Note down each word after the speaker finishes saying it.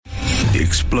The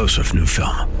explosive new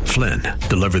film, Flynn,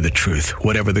 deliver the truth,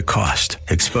 whatever the cost,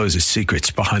 exposes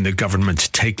secrets behind the government's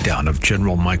takedown of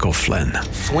General Michael Flynn.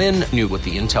 Flynn knew what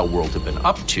the intel world had been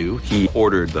up to. He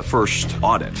ordered the first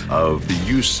audit of the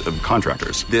use of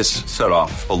contractors. This set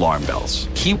off alarm bells.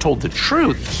 He told the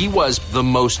truth. He was the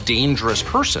most dangerous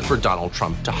person for Donald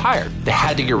Trump to hire. They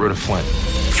had to get rid of Flynn.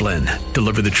 Flynn,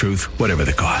 deliver the truth, whatever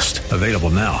the cost. Available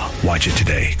now. Watch it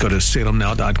today. Go to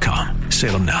salemnow.com.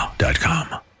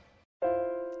 salemnow.com.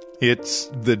 It's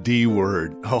the D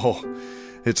word. Oh,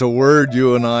 it's a word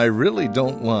you and I really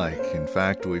don't like. In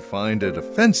fact, we find it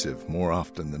offensive more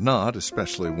often than not,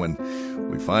 especially when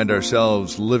we find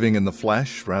ourselves living in the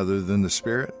flesh rather than the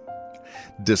spirit.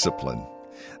 Discipline.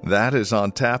 That is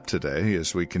on tap today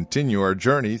as we continue our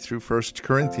journey through 1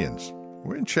 Corinthians.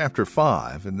 We're in chapter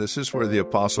 5, and this is where the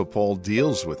Apostle Paul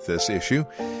deals with this issue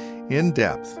in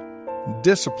depth.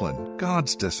 Discipline,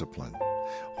 God's discipline.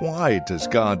 Why does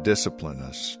God discipline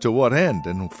us? To what end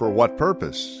and for what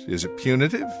purpose? Is it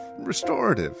punitive?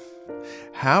 Restorative?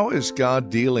 How is God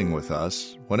dealing with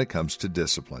us when it comes to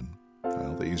discipline?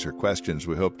 Well, these are questions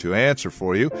we hope to answer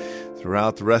for you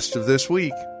throughout the rest of this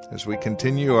week as we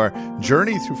continue our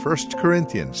journey through 1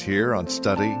 Corinthians here on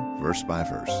Study Verse by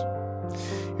Verse.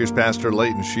 Here's Pastor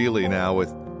Leighton Sheely now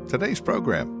with today's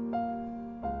program.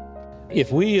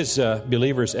 If we as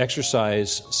believers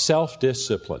exercise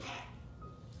self-discipline,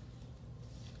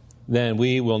 then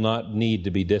we will not need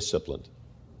to be disciplined.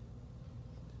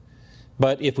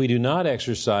 But if we do not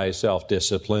exercise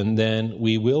self-discipline, then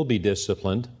we will be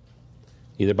disciplined,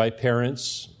 either by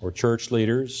parents or church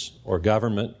leaders or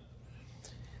government.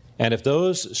 And if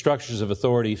those structures of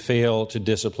authority fail to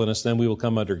discipline us, then we will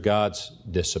come under God's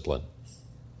discipline.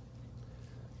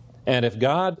 And if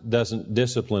God doesn't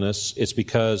discipline us, it's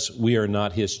because we are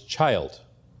not His child.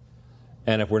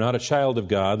 And if we're not a child of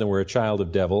God, then we're a child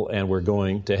of devil, and we're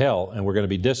going to hell, and we're going to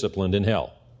be disciplined in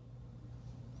hell.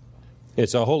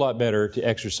 It's a whole lot better to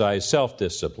exercise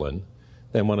self-discipline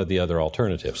than one of the other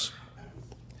alternatives.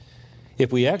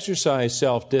 If we exercise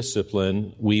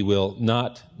self-discipline, we will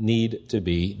not need to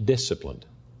be disciplined.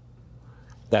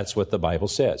 That's what the Bible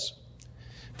says.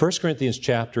 1 Corinthians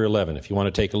chapter 11, if you want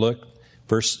to take a look,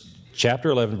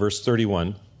 chapter 11, verse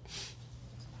 31.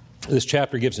 This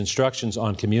chapter gives instructions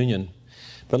on communion.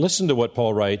 But listen to what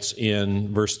Paul writes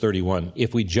in verse 31.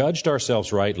 If we judged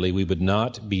ourselves rightly, we would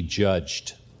not be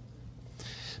judged.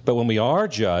 But when we are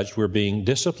judged, we're being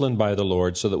disciplined by the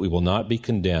Lord so that we will not be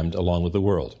condemned along with the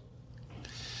world.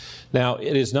 Now,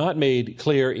 it is not made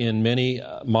clear in many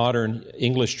modern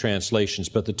English translations,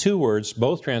 but the two words,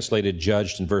 both translated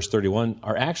judged in verse 31,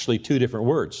 are actually two different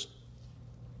words.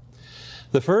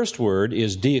 The first word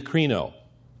is diakrino,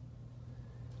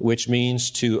 which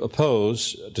means to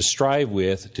oppose, to strive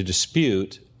with, to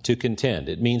dispute, to contend.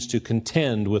 It means to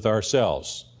contend with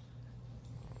ourselves.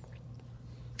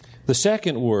 The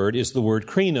second word is the word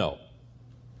krino,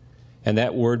 and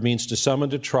that word means to summon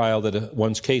to trial that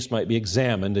one's case might be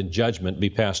examined and judgment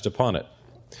be passed upon it.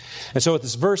 And so what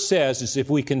this verse says is if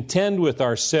we contend with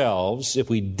ourselves, if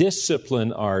we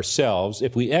discipline ourselves,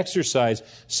 if we exercise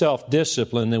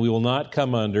self-discipline, then we will not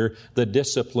come under the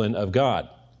discipline of God,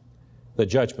 the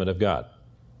judgment of God.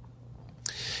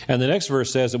 And the next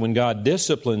verse says that when God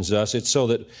disciplines us, it's so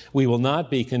that we will not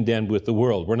be condemned with the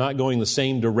world. We're not going the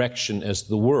same direction as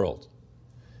the world,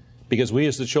 because we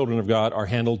as the children of God are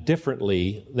handled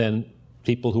differently than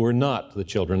people who are not the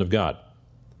children of God.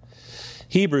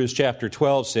 Hebrews chapter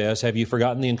 12 says, have you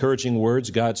forgotten the encouraging words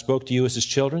God spoke to you as His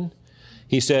children?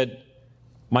 He said,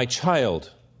 my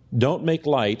child, don't make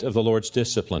light of the Lord's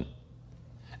discipline,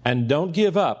 and don't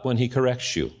give up when He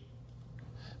corrects you.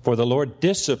 For the Lord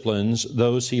disciplines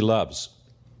those He loves,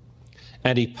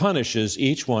 and He punishes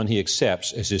each one He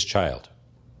accepts as His child.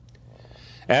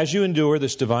 As you endure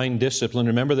this divine discipline,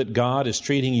 remember that God is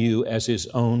treating you as His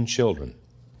own children.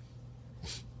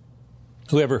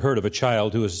 Who ever heard of a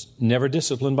child who is never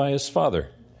disciplined by his father?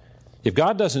 If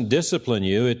God doesn't discipline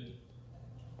you,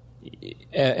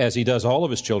 as He does all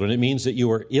of His children, it means that you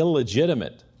are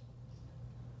illegitimate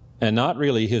and not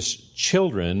really His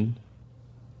children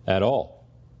at all.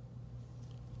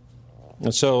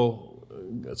 And so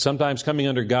sometimes coming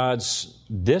under God's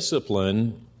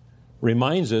discipline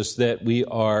reminds us that we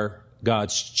are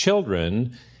God's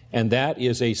children, and that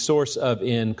is a source of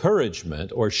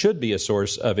encouragement, or should be a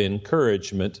source of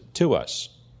encouragement to us.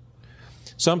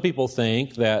 Some people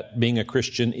think that being a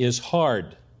Christian is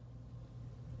hard,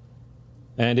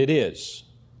 and it is.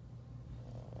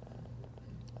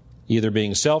 Either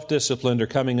being self-disciplined or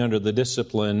coming under the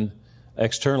discipline,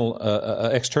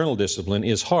 external discipline,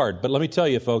 is hard. But let me tell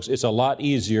you, folks, it's a lot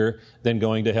easier than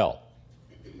going to hell.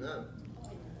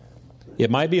 It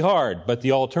might be hard, but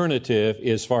the alternative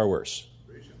is far worse.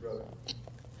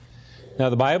 Now,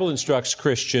 the Bible instructs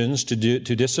Christians to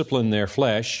discipline their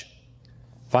flesh,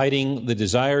 fighting the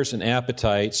desires and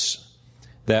appetites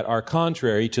that are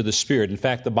contrary to the Spirit. In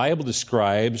fact, the Bible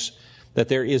describes that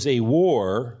there is a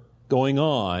war going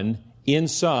on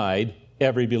inside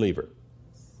every believer.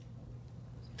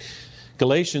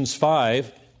 Galatians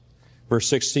 5, verse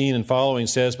 16 and following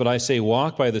says, "But I say,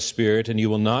 walk by the Spirit, and you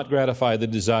will not gratify the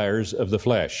desires of the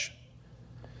flesh.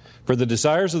 For the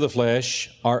desires of the flesh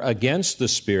are against the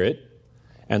Spirit,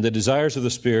 and the desires of the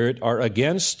Spirit are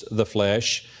against the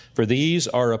flesh, for these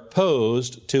are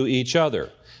opposed to each other."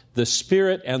 The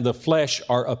Spirit and the flesh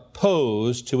are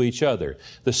opposed to each other.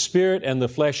 The Spirit and the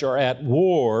flesh are at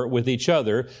war with each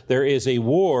other. There is a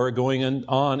war going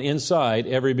on inside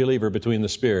every believer between the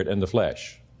Spirit and the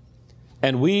flesh.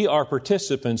 And we are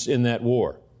participants in that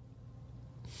war.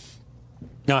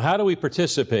 Now, how do we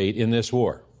participate in this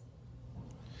war?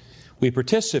 We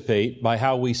participate by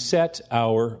how we set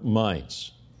our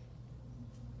minds.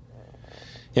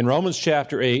 In Romans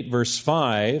chapter 8, verse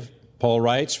 5, Paul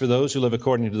writes, "For those who live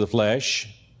according to the flesh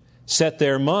set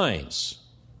their minds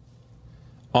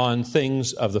on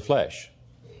things of the flesh.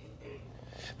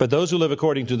 But those who live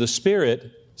according to the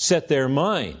Spirit set their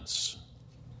minds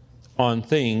on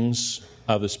things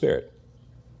of the Spirit."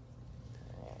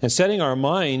 And setting our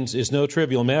minds is no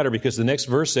trivial matter, because the next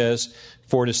verse says,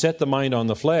 "For to set the mind on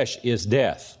the flesh is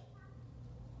death."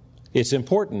 It's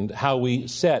important how we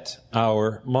set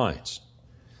our minds.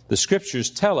 The Scriptures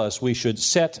tell us we should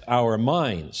set our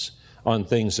minds on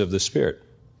things of the Spirit.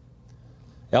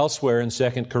 Elsewhere in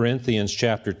 2 Corinthians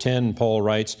chapter 10, Paul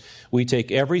writes, "We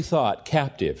take every thought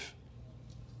captive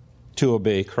to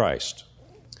obey Christ."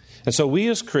 And so we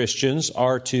as Christians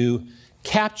are to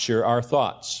capture our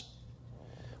thoughts.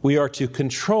 We are to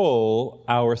control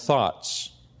our thoughts.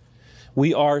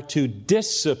 We are to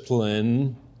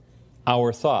discipline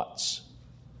our thoughts.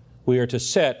 We are to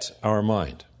set our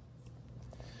mind.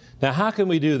 Now, how can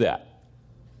we do that?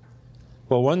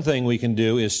 Well, one thing we can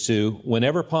do is to,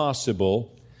 whenever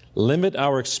possible, limit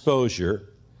our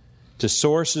exposure to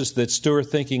sources that stir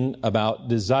thinking about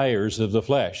desires of the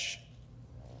flesh.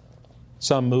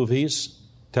 Some movies,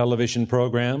 television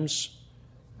programs,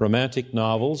 romantic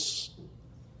novels,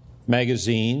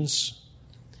 magazines,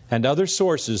 and other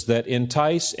sources that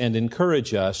entice and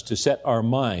encourage us to set our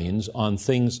minds on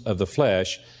things of the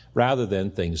flesh rather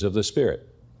than things of the Spirit.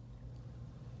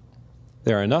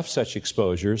 There are enough such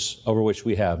exposures over which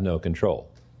we have no control.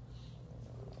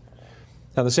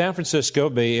 Now, the San Francisco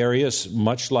Bay Area is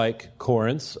much like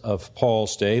Corinth of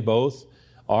Paul's day. Both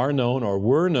are known or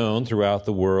were known throughout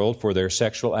the world for their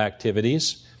sexual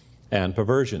activities and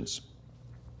perversions.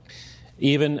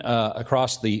 Even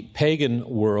across the pagan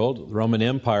world, the Roman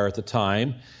Empire at the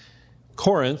time,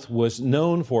 Corinth was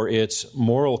known for its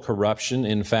moral corruption.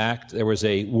 In fact, there was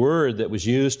a word that was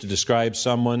used to describe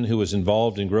someone who was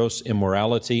involved in gross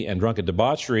immorality and drunken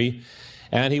debauchery,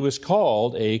 and he was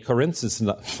called a Corinthians.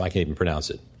 I can't even pronounce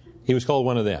it. He was called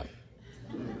one of them.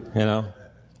 You know,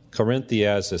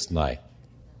 Corinthiasesnai.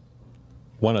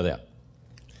 One of them.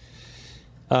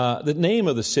 The name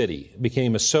of the city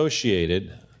became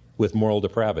associated with moral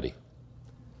depravity.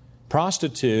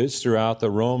 Prostitutes throughout the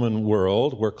Roman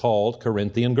world were called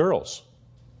Corinthian girls.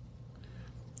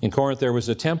 In Corinth, there was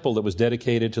a temple that was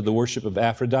dedicated to the worship of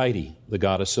Aphrodite, the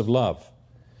goddess of love.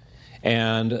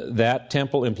 And that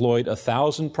temple employed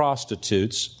 1,000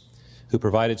 prostitutes who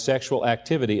provided sexual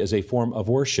activity as a form of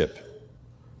worship.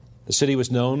 The city was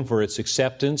known for its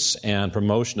acceptance and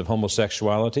promotion of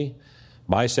homosexuality,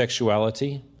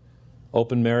 bisexuality,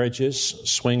 open marriages,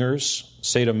 swingers,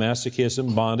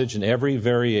 sadomasochism, bondage, and every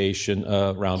variation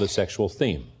around a sexual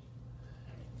theme.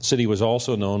 The city was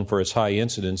also known for its high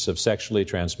incidence of sexually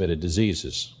transmitted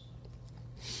diseases.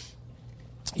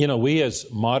 You know, we as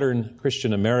modern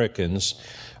Christian Americans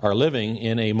are living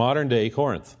in a modern-day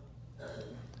Corinth.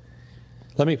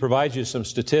 Let me provide you some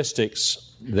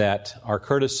statistics that are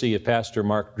courtesy of Pastor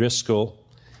Mark Driscoll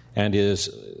and his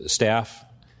staff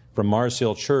from Mars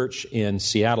Hill Church in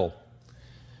Seattle.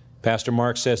 Pastor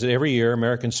Mark says that every year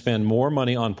Americans spend more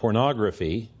money on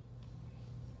pornography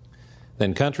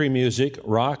than country music,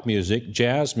 rock music,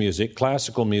 jazz music,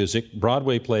 classical music,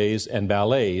 Broadway plays, and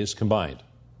ballets combined.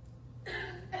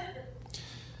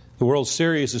 The World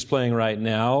Series is playing right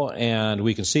now, and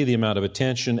we can see the amount of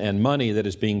attention and money that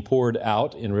is being poured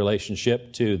out in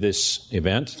relationship to this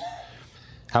event.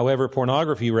 However,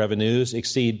 pornography revenues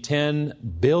exceed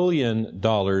 $10 billion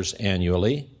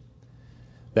annually.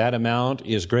 That amount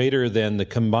is greater than the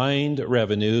combined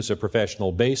revenues of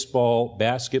professional baseball,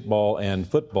 basketball, and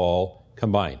football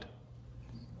combined.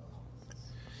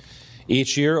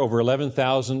 Each year, over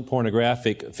 11,000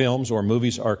 pornographic films or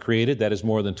movies are created. That is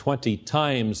more than 20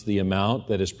 times the amount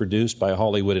that is produced by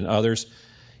Hollywood and others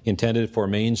intended for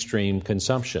mainstream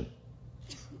consumption.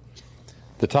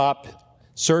 The top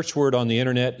search word on the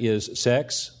Internet is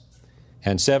sex,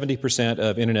 and 70%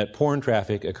 of Internet porn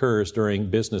traffic occurs during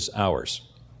business hours.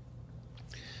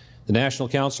 The National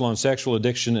Council on Sexual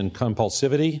Addiction and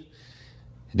Compulsivity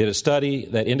did a study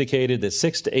that indicated that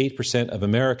 6 to 8% of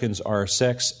Americans are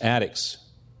sex addicts.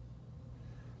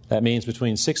 That means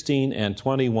between 16 and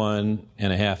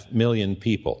 21.5 million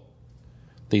people.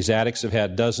 These addicts have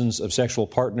had dozens of sexual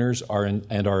partners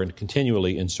and are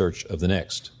continually in search of the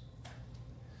next.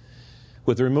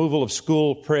 With the removal of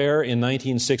school prayer in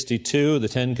 1962, the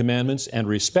Ten Commandments, and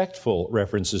respectful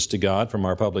references to God from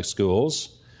our public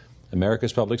schools,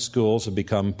 America's public schools have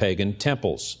become pagan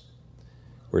temples,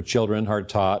 where children are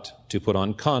taught to put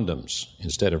on condoms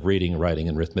instead of reading, writing,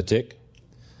 and arithmetic.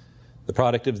 The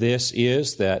product of this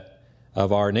is that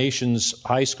of our nation's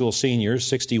high school seniors,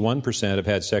 61% have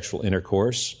had sexual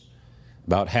intercourse.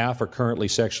 About half are currently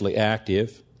sexually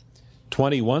active.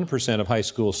 21% of high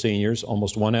school seniors,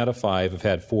 almost 1 out of 5, have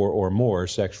had 4 or more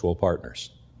sexual partners.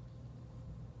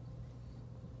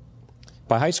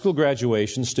 By high school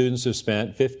graduation, students have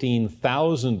spent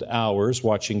 15,000 hours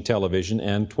watching television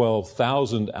and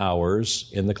 12,000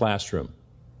 hours in the classroom.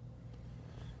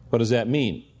 What does that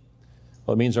mean?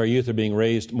 Well, it means our youth are being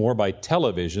raised more by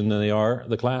television than they are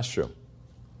the classroom.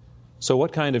 So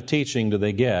what kind of teaching do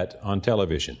they get on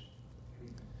television?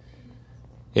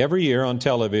 Every year on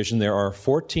television, there are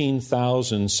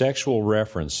 14,000 sexual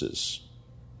references.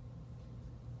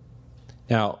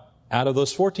 Now, out of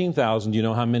those 14,000, do you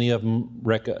know how many of them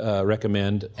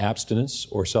recommend abstinence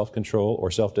or self-control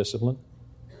or self-discipline?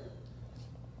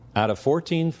 Out of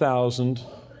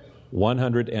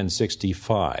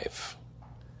 14,165.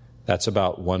 That's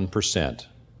about 1%.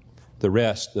 The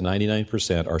rest, the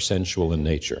 99%, are sensual in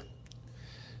nature.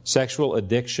 Sexual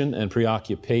addiction and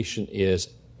preoccupation is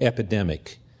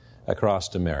epidemic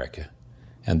across America,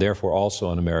 and therefore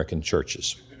also in American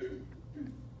churches.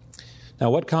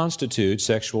 Now, what constitutes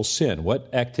sexual sin? What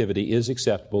activity is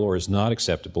acceptable or is not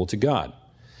acceptable to God?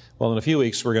 Well, in a few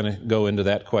weeks, we're going to go into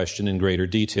that question in greater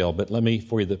detail, but let me,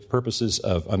 for the purposes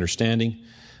of understanding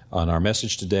on our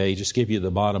message today, just give you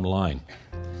the bottom line.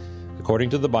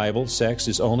 According to the Bible, sex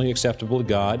is only acceptable to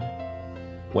God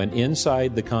when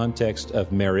inside the context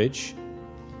of marriage,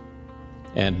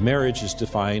 and marriage is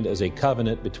defined as a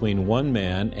covenant between one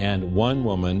man and one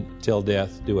woman till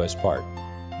death do us part.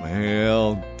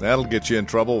 Well, that'll get you in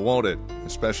trouble, won't it?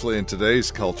 Especially in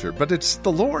today's culture. But it's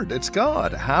the Lord, it's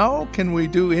God. How can we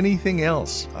do anything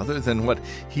else other than what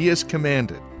He has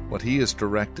commanded, what He has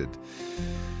directed?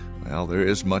 Well, there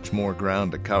is much more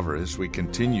ground to cover as we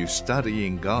continue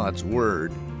studying God's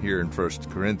Word here in 1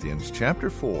 Corinthians chapter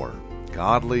 4,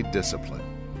 Godly Discipline.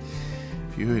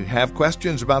 If you have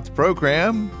questions about the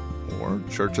program or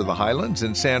Church of the Highlands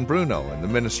in San Bruno and the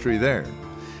ministry there,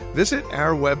 visit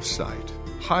our website,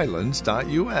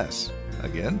 highlands.us.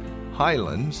 Again,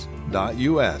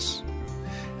 highlands.us.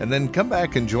 And then come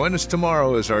back and join us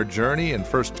tomorrow as our journey in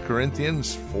 1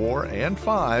 Corinthians 4 and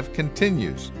 5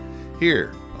 continues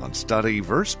here on Study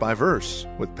Verse by Verse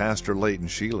with Pastor Leighton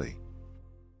Sheely.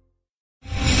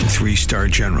 3-star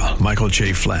General Michael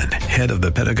J. Flynn, head of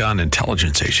the Pentagon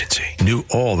Intelligence Agency, knew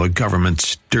all the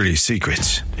government's dirty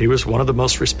secrets. He was one of the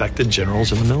most respected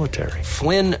generals in the military.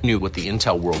 Flynn knew what the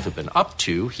intel world had been up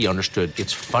to. He understood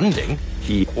its funding.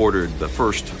 He ordered the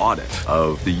first audit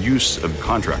of the use of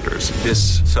contractors.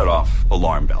 This set off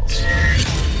alarm bells.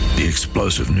 The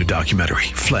explosive new documentary,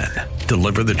 Flynn,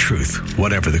 Deliver the Truth,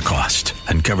 Whatever the Cost,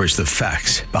 uncovers the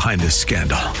facts behind this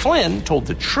scandal. Flynn told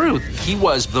the truth. He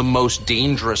was the most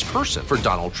dangerous person for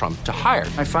Donald Trump to hire.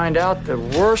 I find out the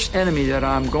worst enemy that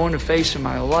I'm going to face in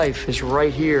my life is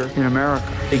right here in America.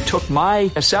 They took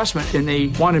my assessment and they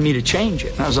wanted me to change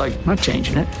it. And I was like, I'm not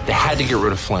changing it. They had to get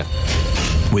rid of Flynn.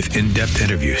 With in-depth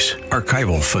interviews,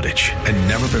 archival footage, and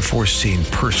never-before-seen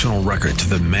personal records of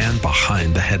the man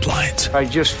behind the headlines. I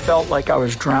just felt like I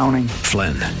was drowning.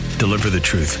 Flynn, Deliver the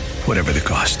Truth, Whatever the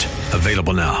Cost.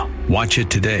 Available now. Watch it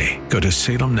today. Go to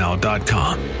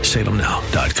salemnow.com.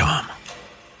 salemnow.com.